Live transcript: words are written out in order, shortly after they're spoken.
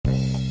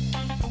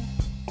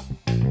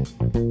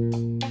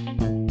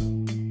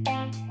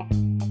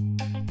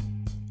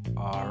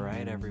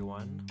Alright,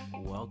 everyone,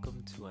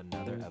 welcome to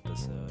another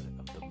episode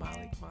of the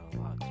Malik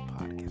Monologues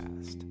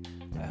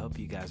podcast. I hope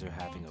you guys are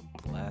having a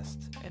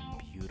blessed and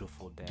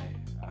beautiful day.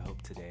 I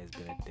hope today has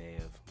been a day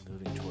of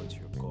moving towards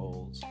your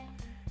goals,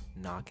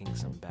 knocking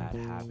some bad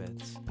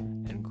habits,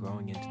 and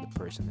growing into the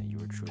person that you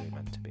were truly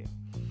meant to be.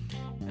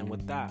 And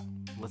with that,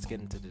 let's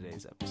get into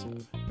today's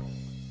episode.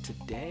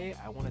 Today,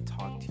 I want to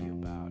talk to you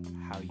about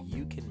how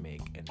you can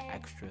make an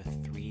extra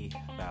 $3,000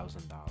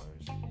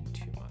 in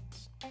 2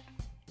 months.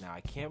 Now, I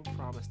can't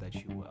promise that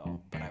you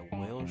will, but I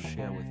will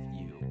share with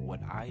you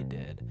what I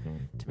did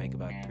to make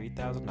about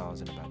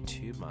 $3,000 in about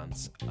 2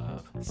 months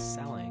of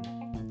selling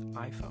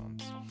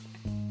iPhones.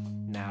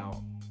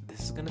 Now,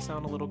 this is going to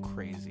sound a little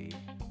crazy,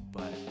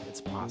 but it's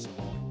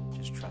possible.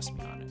 Just trust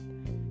me on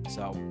it.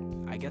 So,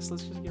 I guess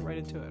let's just get right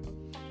into it.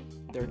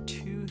 There are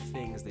 2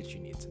 things that you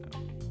need to know.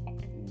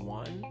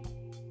 One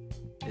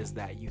is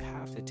that you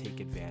have to take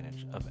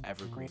advantage of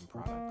evergreen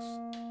products,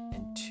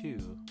 and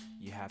 2,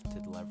 you have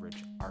to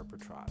leverage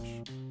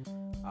arbitrage.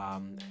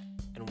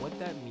 And what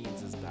that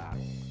means is that,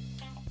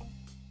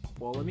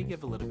 well, let me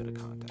give a little bit of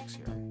context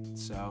here.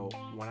 So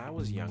when I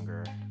was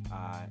younger,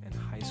 in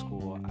high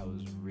school, I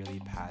was really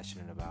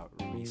passionate about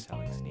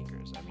reselling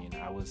sneakers. I mean,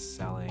 I was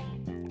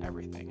selling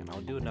everything, and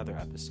I'll do another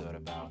episode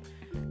about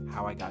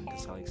how I got into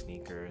selling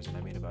sneakers, and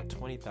I made about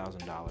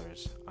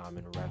 $20,000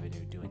 in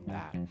revenue doing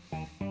that.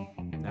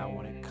 Now,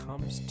 when it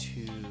comes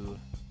to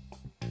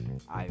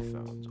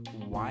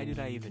iPhones, why did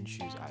I even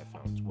choose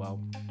iPhones? Well,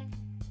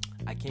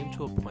 I came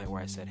to a point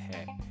where I said,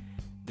 hey,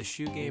 the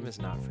shoe game is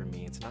not for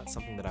me. It's not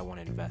something that I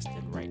want to invest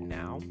in right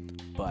now,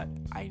 but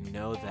I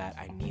know that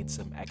I need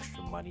some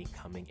extra money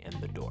coming in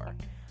the door.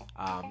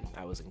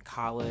 I was in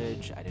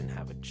college, I didn't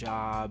have a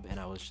job, and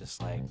I was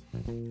just like,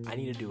 I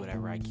need to do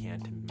whatever I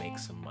can to make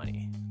some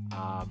money.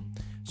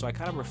 So I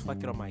kind of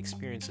reflected on my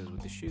experiences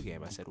with the shoe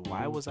game. I said,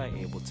 why was I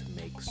able to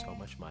make so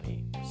much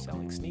money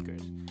selling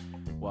sneakers?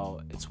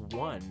 Well, it's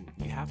one,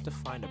 you have to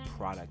find a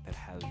product that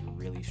has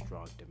really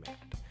strong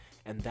demand.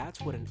 And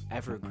that's what an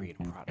evergreen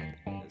product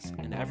is.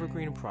 An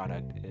evergreen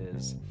product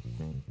is,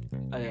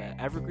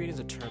 evergreen is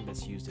a term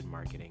that's used in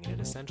marketing, and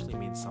it essentially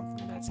means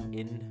something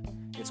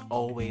it's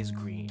always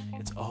green.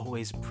 It's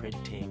always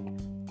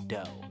printing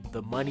dough.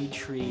 The money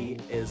tree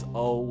is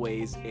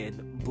always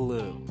in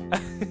bloom.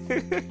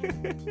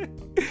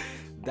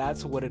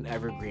 That's what an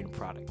evergreen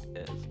product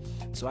is.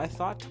 So I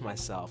thought to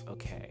myself,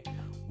 okay,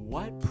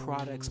 what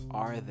products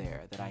are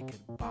there that I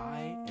could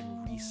buy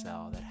and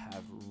resell that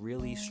have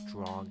really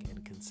strong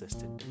and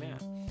consistent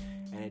demand?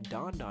 And it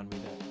dawned on me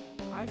that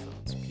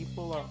iPhones,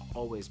 people are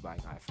always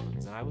buying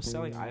iPhones. And I was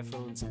selling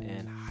iPhones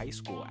in high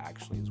school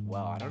actually as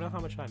well. I don't know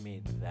how much I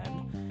made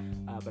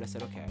then, but I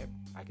said, okay,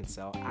 I can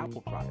sell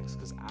Apple products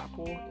because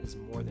Apple is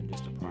more than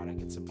just a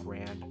product. It's a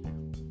brand,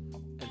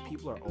 and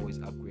people are always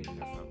upgrading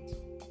their phones.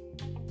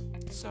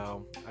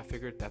 So I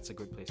figured that's a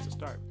good place to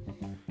start.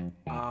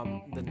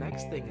 The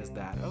next thing is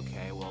that,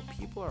 okay, well,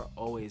 people are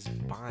always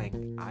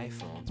buying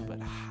iPhones,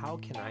 but how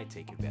can I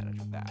take advantage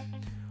of that?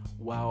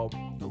 Well,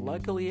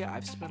 luckily,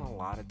 I've spent a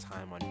lot of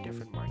time on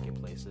different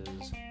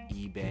marketplaces,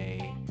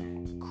 eBay,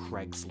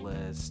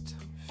 Craigslist,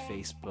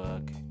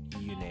 Facebook,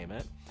 you name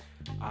it.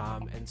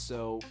 And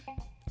so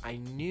I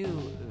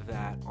knew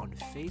that on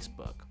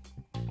Facebook,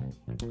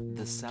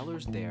 the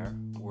sellers there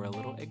were a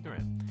little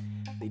ignorant.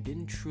 They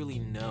didn't truly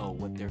know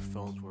what their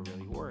phones were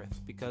really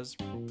worth because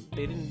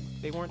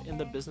they weren't in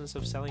the business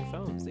of selling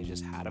phones. They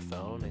just had a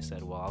phone. They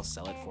said, well, I'll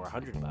sell it for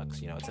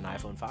 $100. You know, it's an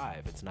iPhone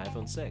 5, it's an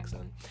iPhone 6.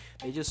 And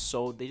they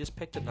just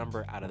picked a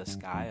number out of the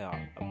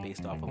sky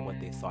based off of what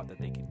they thought that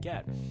they could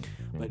get.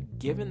 But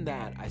given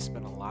that I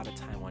spent a lot of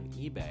time on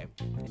eBay,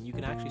 and you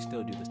can actually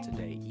still do this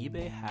today,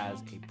 eBay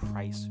has a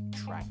price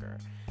tracker.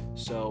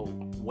 So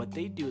what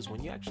they do is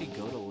when you actually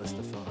go to list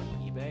a phone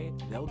on eBay,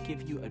 they'll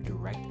give you a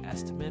direct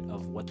estimate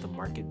of what the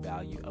market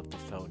value of the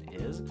phone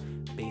is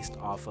based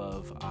off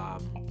of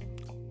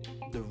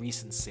the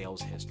recent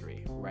sales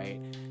history, right?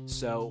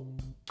 So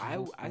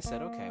I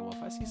said, okay, well,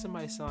 if I see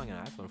somebody selling an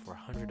iPhone for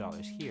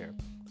 $100 here,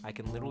 I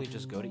can literally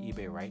just go to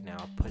eBay right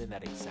now, put in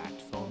that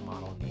exact phone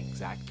model in the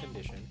exact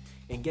condition,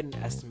 and get an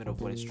estimate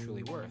of what it's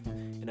truly worth.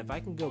 And if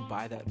I can go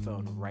buy that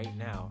phone right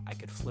now, I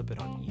could flip it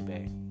on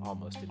eBay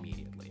almost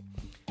immediately.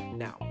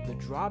 Now, the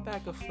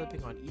drawback of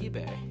flipping on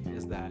eBay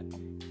is that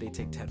they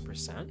take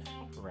 10%,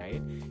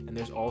 right? And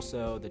there's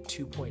also the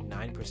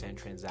 2.9%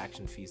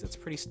 transaction fees. That's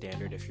pretty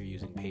standard if you're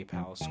using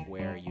PayPal,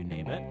 Square, you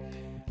name it.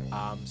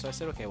 So I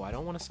said, okay, well, I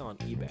don't want to sell on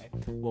eBay.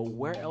 Well,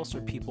 where else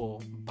are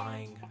people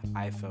buying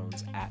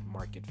iPhones at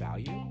market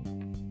value?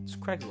 It's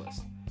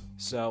Craigslist.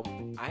 So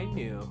I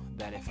knew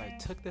that if I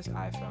took this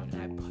iPhone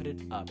and I put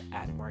it up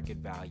at market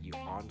value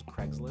on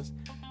Craigslist,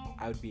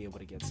 I would be able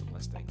to get some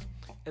listings.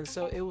 And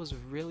so it was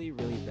really,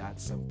 really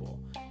that simple.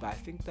 But I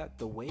think that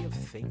the way of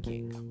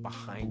thinking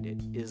behind it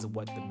is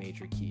what the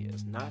major key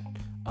is. Not,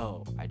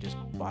 oh, I just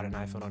bought an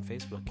iPhone on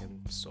Facebook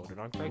and sold it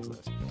on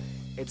Craigslist.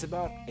 It's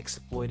about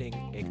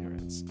exploiting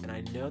ignorance. And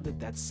I know that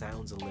that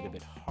sounds a little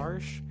bit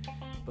harsh,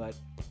 but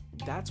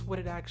that's what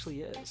it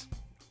actually is.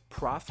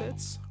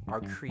 Profits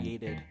are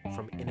created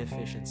from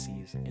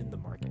inefficiencies in the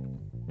market.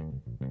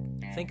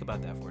 Think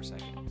about that for a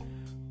second.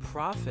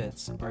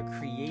 Profits are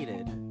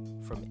created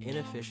from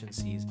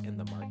inefficiencies in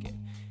the market.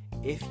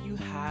 If you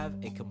have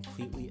a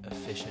completely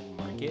efficient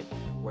market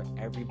where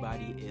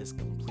everybody is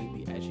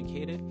completely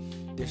educated,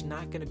 there's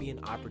not going to be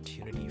an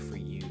opportunity for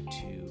you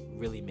to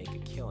really make a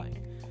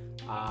killing.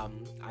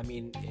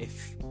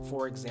 If,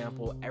 for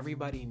example,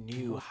 everybody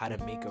knew how to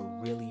make a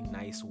really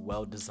nice,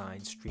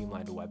 well-designed,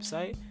 streamlined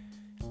website,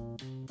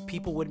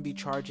 people wouldn't be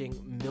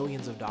charging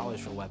millions of dollars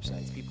for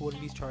websites. People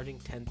wouldn't be charging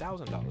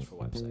 $10,000 for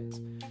websites,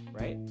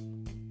 right?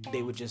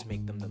 They would just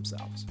make them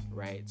themselves,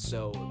 right?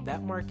 So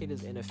that market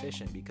is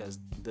inefficient because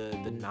the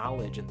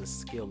knowledge and the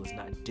skill is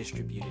not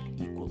distributed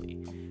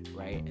equally,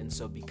 right? And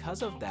so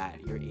because of that,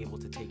 you're able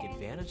to take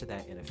advantage of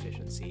that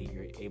inefficiency.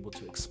 You're able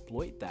to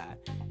exploit that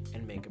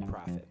and make a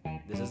profit.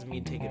 This doesn't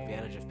mean take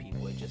advantage of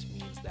people. It just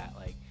means that,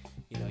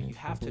 you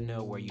have to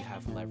know where you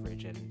have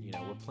leverage, and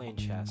we're playing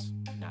chess,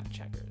 not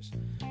checkers.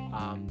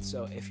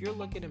 So if you're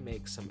looking to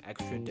make some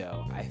extra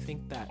dough, I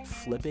think that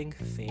flipping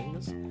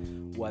things,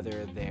 whether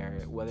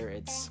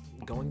it's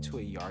going to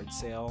a yard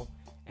sale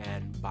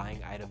and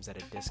buying items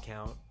at a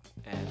discount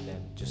and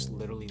then just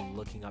literally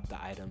looking up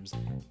the items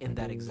in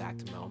that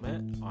exact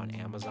moment on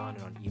Amazon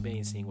and on eBay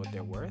and seeing what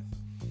they're worth,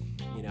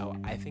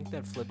 I think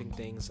that flipping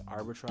things,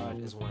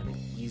 arbitrage, is one of the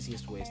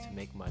easiest ways to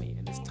make money,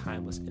 and it's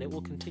timeless, and it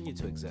will continue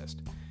to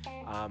exist.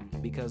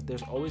 Because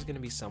there's always going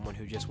to be someone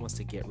who just wants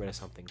to get rid of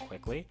something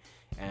quickly,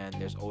 and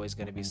there's always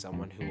going to be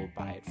someone who will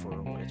buy it for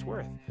what it's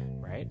worth,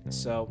 right?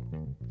 So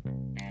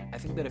I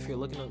think that if you're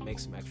looking to make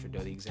some extra dough,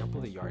 the example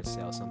of the yard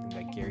sale is something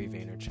that Gary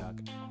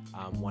Vaynerchuk,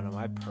 one of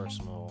my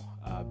personal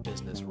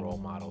business role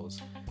models,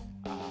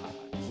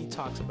 he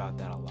talks about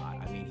that a lot.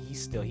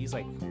 He's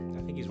like,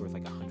 I think he's worth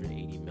like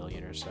 180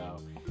 million or so,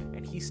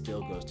 and he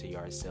still goes to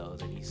yard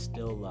sales, and he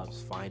still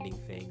loves finding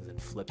things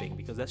and flipping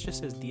because that's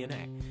just his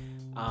DNA.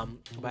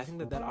 But I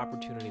think that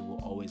opportunity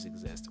will always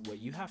exist. What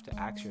you have to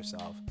ask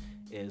yourself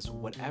is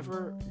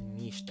whatever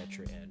niche that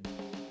you're in,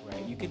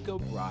 right? You could go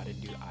broad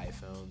and do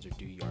iPhones or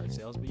do yard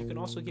sales, but you can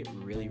also get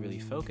really, really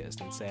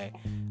focused and say,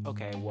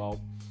 okay, well,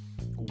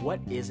 what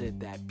is it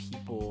that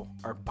people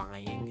are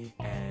buying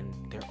and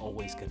they're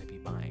always going to be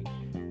buying,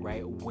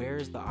 right?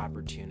 Where's the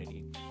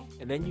opportunity?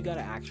 And then you got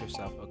to ask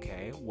yourself,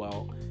 okay,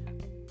 well,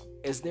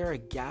 is there a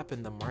gap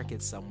in the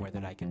market somewhere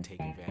that I can take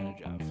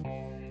advantage of?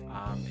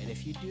 And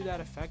if you do that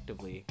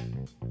effectively,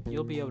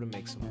 you'll be able to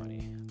make some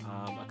money.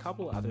 A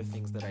couple other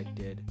things that I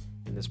did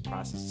in this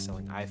process of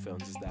selling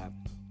iPhones is that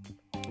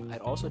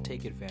I'd also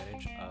take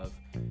advantage of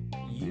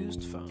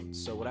used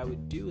phones. So what I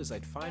would do is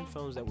I'd find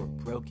phones that were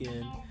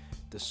broken,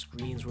 the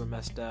screens were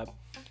messed up,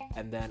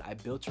 and then I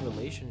built a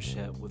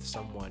relationship with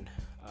someone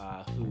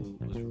who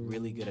was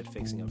really good at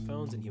fixing up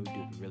phones, and he would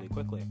do it really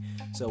quickly.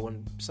 So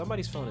when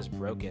somebody's phone is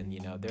broken,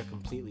 they're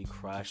completely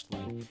crushed.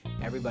 Like,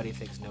 everybody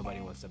thinks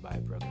nobody wants to buy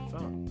a broken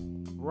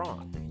phone.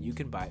 Wrong. You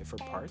can buy it for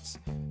parts,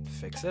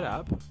 fix it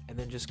up, and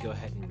then just go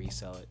ahead and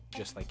resell it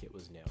just like it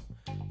was new.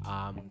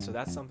 So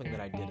that's something that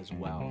I did as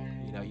well.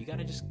 You got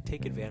to just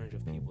take advantage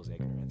of people's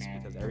ignorance,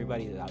 because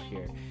everybody is out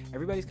here.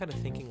 Everybody's kind of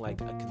thinking like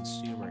a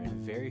consumer,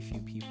 and very few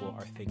people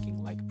are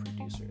thinking like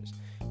producers.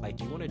 Like,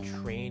 you want to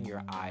train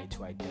your eye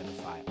to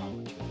identify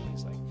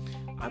opportunities. Like,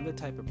 I'm the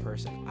type of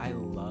person, I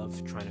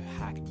love trying to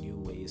hack new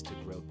ways to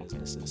grow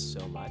businesses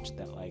so much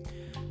that, like,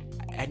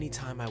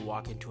 anytime I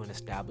walk into an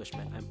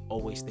establishment, I'm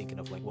always thinking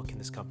of, like, what can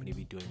this company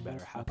be doing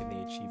better? How can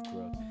they achieve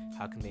growth?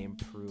 How can they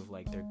improve,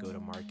 like, their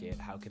go-to-market?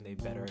 How can they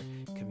better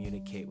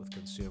communicate with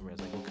consumers?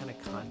 Like, what kind of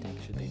content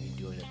should they be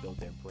doing to build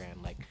their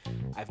brand? Like,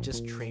 I've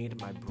just trained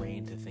my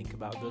brain to think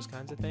about those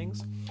kinds of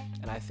things.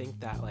 And I think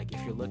that, like,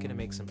 if you're looking to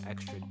make some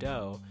extra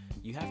dough,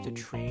 you have to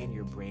train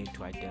your brain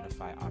to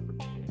identify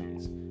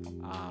opportunities.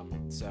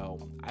 So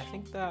I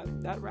think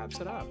that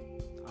wraps it up.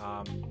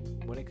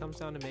 When it comes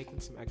down to making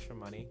some extra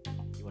money,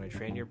 you want to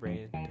train your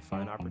brain to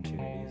find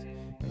opportunities.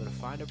 You want to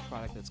find a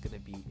product that's going to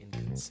be in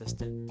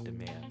consistent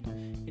demand.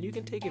 And you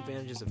can take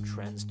advantages of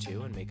trends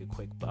too and make a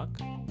quick buck,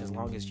 as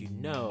long as you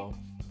know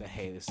that,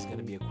 hey, this is going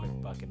to be a quick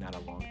buck and not a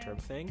long-term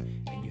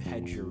thing, and you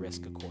hedge your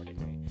risk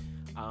accordingly.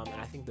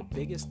 And I think the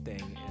biggest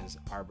thing is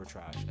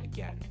arbitrage.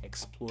 Again,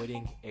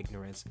 exploiting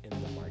ignorance in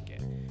the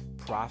market.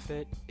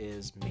 Profit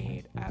is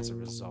made as a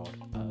result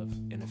of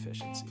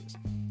inefficiencies.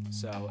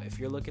 So if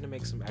you're looking to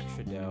make some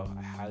extra dough,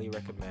 I highly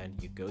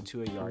recommend you go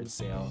to a yard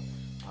sale.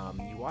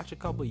 You watch a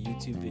couple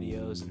YouTube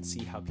videos and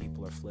see how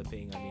people are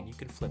flipping. You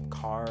can flip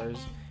cars.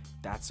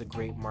 That's a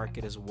great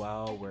market as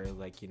well, where,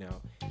 like,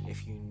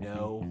 if you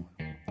know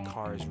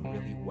cars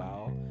really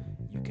well,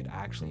 you could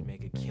actually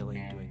make a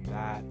killing doing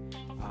that.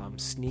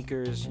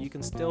 Sneakers, you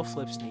can still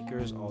flip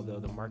sneakers, although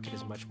the market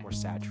is much more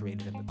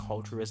saturated and the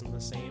culture isn't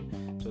the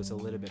same, so it's a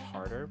little bit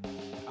harder.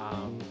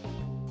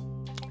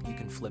 You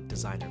can flip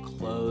designer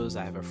clothes.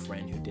 I have a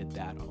friend who did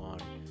that on,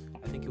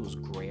 I think it was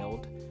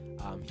Grailed.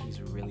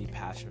 He's really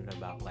passionate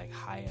about like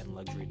high-end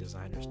luxury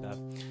designer stuff.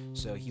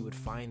 So he would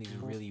find these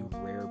really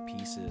rare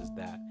pieces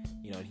that,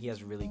 you know, and he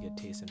has really good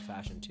taste in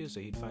fashion too. So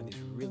he'd find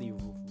these really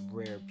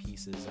rare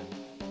pieces and,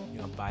 you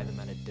know, buy them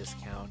at a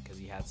discount because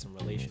he had some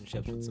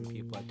relationships with some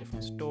people at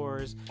different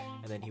stores,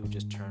 and then he would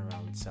just turn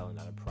around and sell it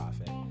at a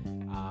profit.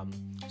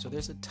 So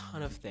there's a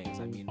ton of things.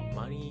 I mean,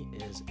 money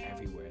is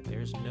everywhere.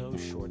 There's no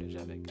shortage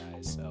of it,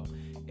 guys. So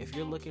if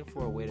you're looking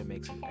for a way to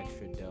make some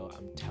extra dough,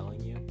 I'm telling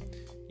you,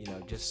 you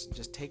know,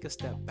 just take a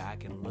step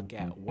back and look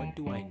at what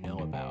do I know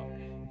about,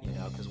 you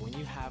know, because when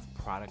you have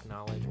product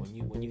knowledge,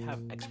 when you have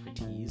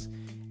expertise,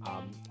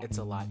 it's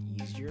a lot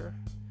easier.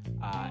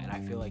 And I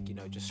feel like, you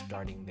know, just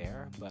starting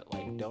there, but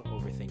like don't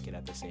overthink it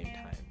at the same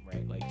time,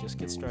 right? Like just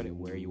get started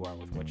where you are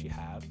with what you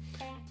have.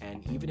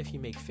 And even if you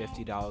make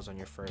 $50 on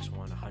your first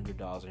one,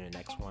 $100 on your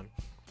next one,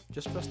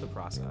 just trust the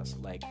process.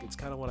 Like it's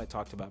kind of what I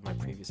talked about in my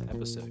previous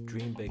episode.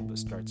 Dream big, but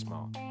start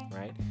small,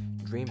 right?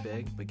 Dream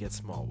big, but get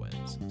small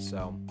wins.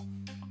 So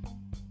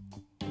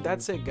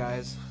that's it,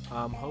 guys.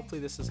 Hopefully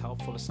this is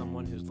helpful to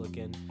someone who's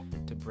looking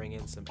to bring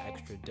in some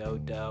extra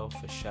dough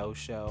for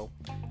show.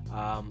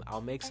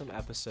 I'll make some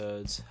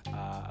episodes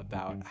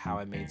about how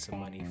I made some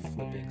money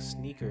flipping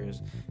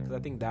sneakers, because I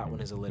think that one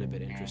is a little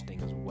bit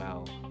interesting as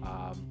well.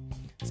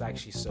 It's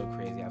actually so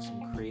crazy. I have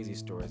some crazy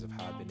stories of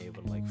how I've been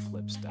able to like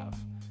flip stuff.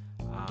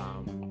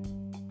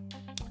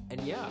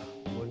 And yeah,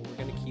 we're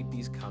going to keep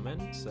these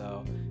coming.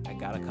 So I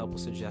got a couple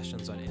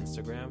suggestions on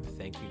Instagram.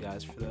 Thank you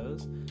guys for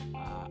those.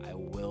 I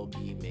will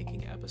be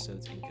making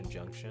episodes in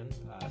conjunction.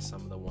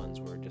 Some of the ones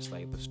were just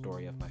like the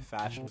story of my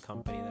fashion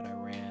company that I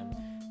ran,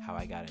 how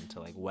I got into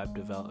like web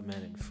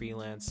development and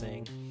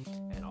freelancing,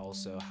 and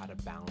also how to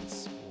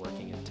balance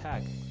working in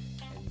tech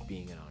and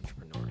being an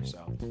entrepreneur.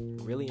 So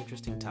really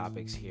interesting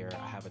topics here.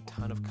 I have a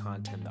ton of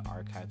content in the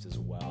archives as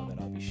well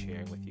that I'll be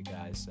sharing with you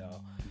guys.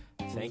 So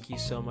thank you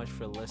so much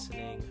for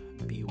listening.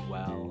 Be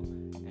well,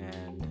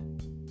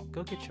 and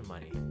go get your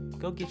money.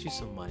 Go get you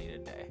some money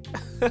today.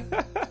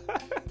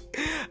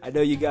 I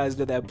know you guys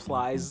know that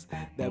Plies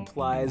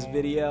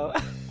video.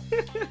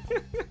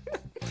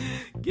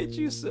 Get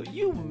you some.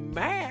 You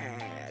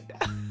mad?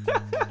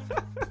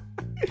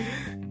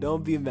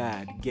 Don't be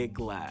mad. Get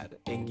glad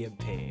and get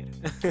paid.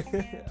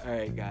 All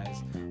right,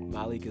 guys.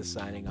 Malik is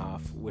signing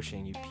off,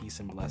 wishing you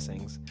peace and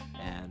blessings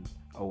and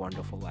a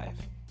wonderful life.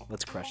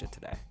 Let's crush it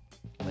today.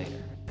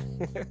 Later.